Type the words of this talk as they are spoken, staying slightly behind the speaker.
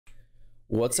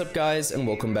What's up guys, and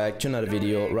welcome back to another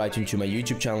video right into my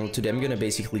YouTube channel. Today I'm gonna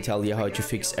basically tell you how to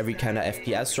fix every kind of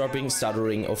FPS dropping,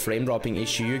 stuttering or frame dropping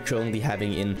issue you're currently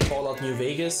having in Fallout New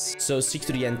Vegas. So stick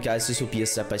to the end guys, this will be a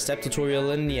step-by-step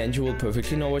tutorial and in the end you will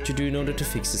perfectly know what to do in order to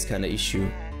fix this kind of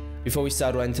issue. Before we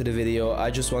start right into the video,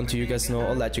 I just want to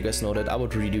let you guys know that I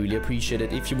would really appreciate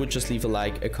it if you would just leave a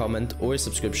like, a comment or a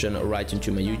subscription right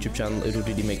into my YouTube channel. It would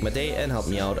really make my day and help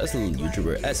me out as a little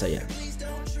YouTuber as I am.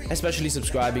 Especially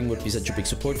subscribing would be such a big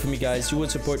support for me guys. You would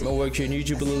support my work here on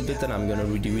YouTube a little bit and I'm gonna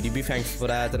really be thankful for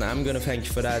that, and I'm gonna thank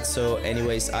you for that. So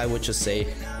anyways, I would just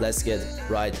say let's get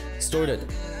right started.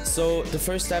 So the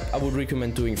first step I would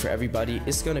recommend doing for everybody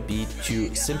is gonna be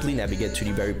to simply navigate to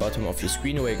the very bottom of your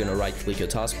screen, where you're gonna right click your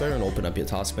taskbar and open up your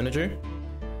task manager.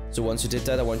 So once you did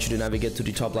that, I want you to navigate to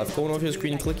the top left corner of your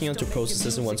screen, clicking onto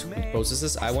processes, and once you click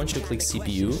processes, I want you to click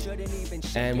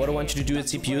CPU. And what I want you to do with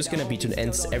CPU is going to be to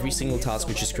end every single task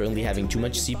which is currently having too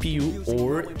much CPU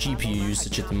or GPU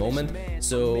usage at the moment.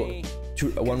 So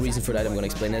one reason for that, I'm going to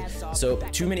explain it. So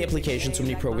too many applications, too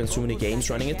many programs, too many games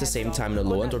running at the same time in a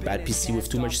low end or bad PC with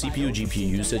too much CPU GPU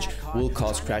usage will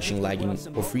cause crashing, lagging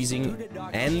or freezing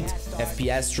and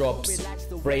FPS drops,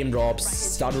 frame drops,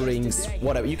 stutterings,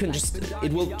 whatever.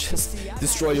 It will just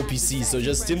destroy your PC. So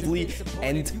just simply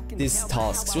end this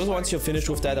task. So once you're finished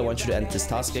with that, I want you to end this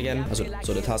task again. So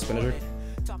the task manager.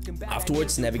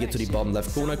 Afterwards, navigate to the bottom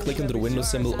left corner, click on the Windows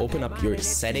symbol, open up your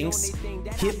settings,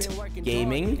 hit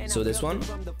gaming, so this one,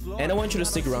 and I want you to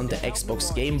stick around the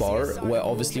Xbox game bar, where I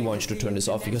obviously want you to turn this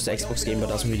off because the Xbox game bar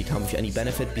doesn't really come with any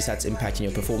benefit besides impacting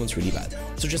your performance really bad.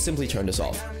 So just simply turn this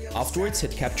off. Afterwards,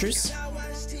 hit captures,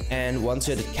 and once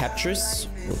you hit captures,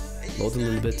 we'll load a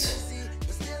little bit.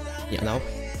 Yeah, now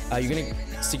you're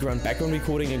gonna stick around background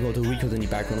recording and go to record in the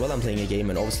background while I'm playing a game,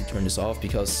 and obviously turn this off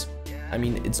because I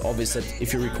mean, it's obvious that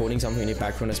if you're recording something in the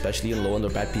background, especially in low end or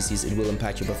bad PCs, it will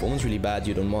impact your performance really bad.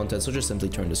 You don't want that, so just simply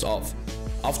turn this off.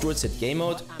 Afterwards, hit game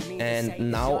mode, and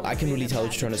now I can really tell you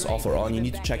to turn this off or on. You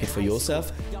need to check it for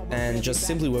yourself, and just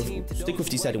simply stick with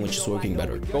the setting which is working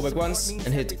better. Go back once and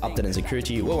hit update and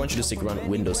security. Well, I want you to stick around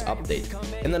Windows update.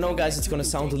 And I know guys, it's gonna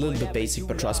sound a little bit basic,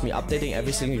 but trust me, updating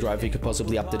every single driver you could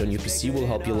possibly update on your PC will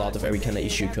help you a lot of every kind of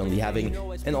issue you're currently having,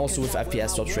 and also with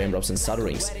FPS drops, frame drops and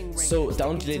stutterings. So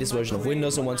download the latest version of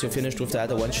Windows, and once you're finished with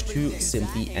that, I want you to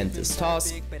simply end this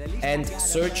task and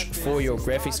search for your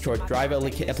graphics card driver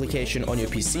application on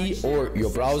your PC or your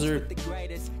browser,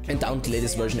 and download the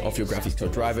latest version of your graphics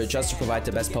card driver just to provide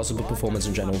the best possible performance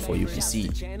in general for your PC.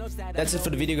 That's it for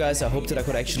the video guys. I hope that I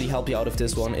could actually help you out of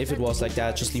this one. If it was like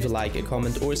that, just leave a like, a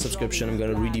comment or a subscription. I'm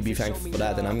gonna really be thankful for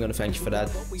that, and I'm gonna thank you for that.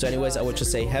 So anyways, I would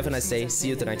just say have a nice day, see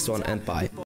you at the next one, and bye.